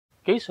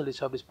Okay, so let's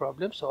solve this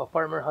problem. So a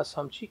farmer has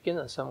some chicken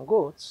and some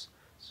goats.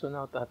 So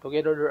now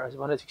together there are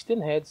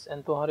 116 heads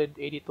and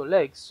 282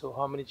 legs. So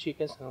how many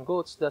chickens and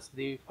goats does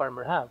the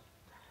farmer have?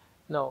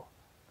 Now,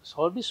 to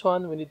solve this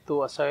one, we need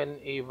to assign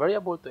a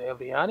variable to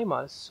every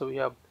animal. So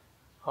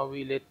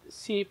we let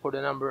C for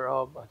the number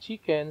of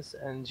chickens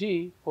and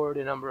G for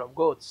the number of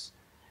goats.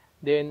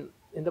 Then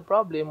in the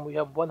problem, we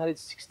have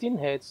 116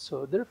 heads.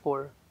 So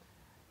therefore,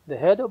 the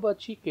head of a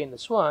chicken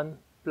is 1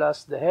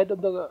 plus the head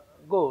of the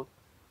goat,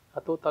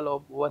 a total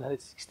of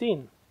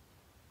 116.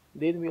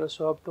 Then we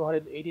also have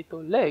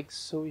 282 legs.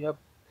 So we have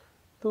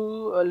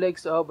 2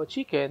 legs of a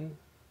chicken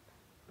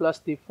plus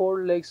the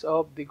 4 legs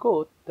of the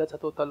goat. That's a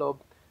total of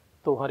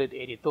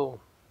 282.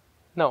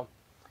 Now,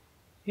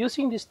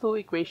 using these two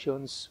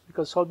equations, we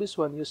can solve this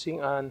one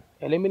using an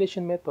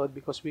elimination method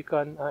because we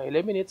can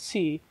eliminate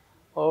C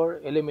or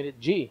eliminate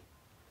G.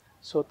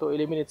 So to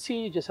eliminate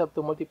C, you just have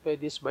to multiply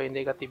this by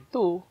negative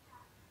 2.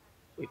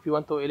 If you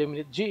want to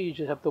eliminate G, you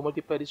just have to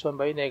multiply this one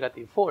by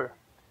negative 4.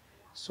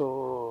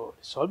 So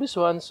solve this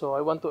one. So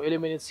I want to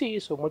eliminate C,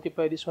 so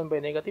multiply this one by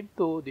negative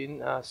 2,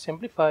 then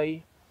simplify.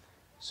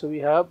 So we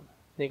have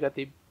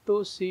negative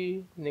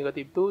 2C,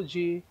 negative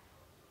 2G,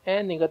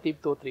 and negative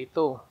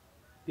 232.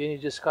 Then you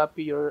just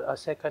copy your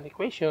second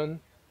equation.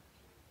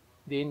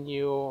 Then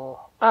you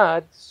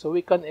add, so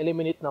we can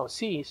eliminate now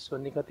C. So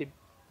negative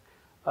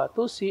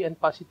 2C and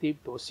positive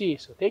 2C.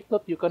 So take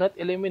note, you cannot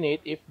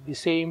eliminate if the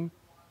same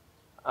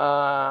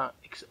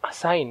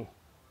sign.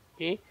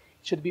 Okay, it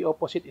should be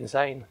opposite in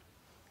sign.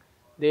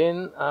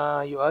 Then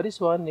you add this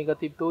one,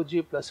 negative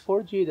 2G plus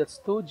 4G, that's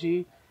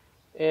 2G,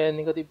 and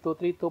negative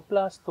 232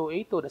 plus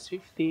 282, that's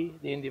 50.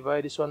 Then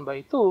divide this one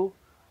by 2 to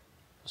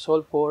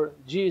solve for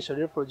G. So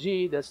therefore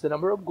G, that's the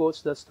number of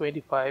goats, that's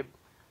 25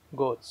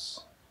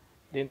 goats.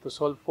 Then to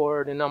solve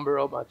for the number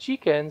of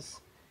chickens,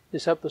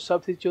 just have to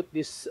substitute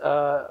this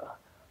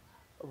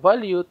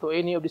value to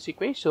any of this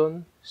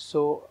equation.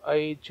 So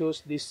I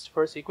choose this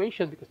first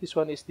equation because this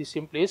one is the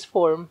simplest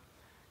form.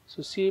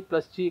 So C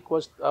plus G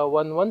equals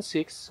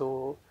 116.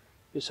 So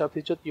you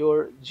substitute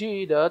your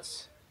G,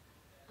 that's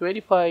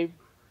 25.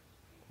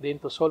 Then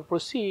to solve for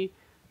C,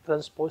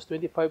 transpose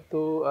 25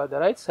 to the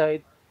right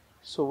side.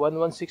 So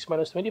 116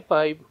 minus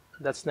 25,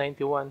 that's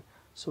 91.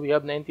 So we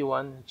have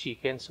 91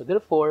 chickens. So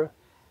therefore,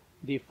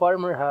 the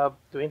farmer have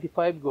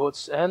 25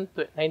 goats and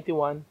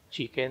 91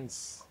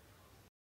 chickens.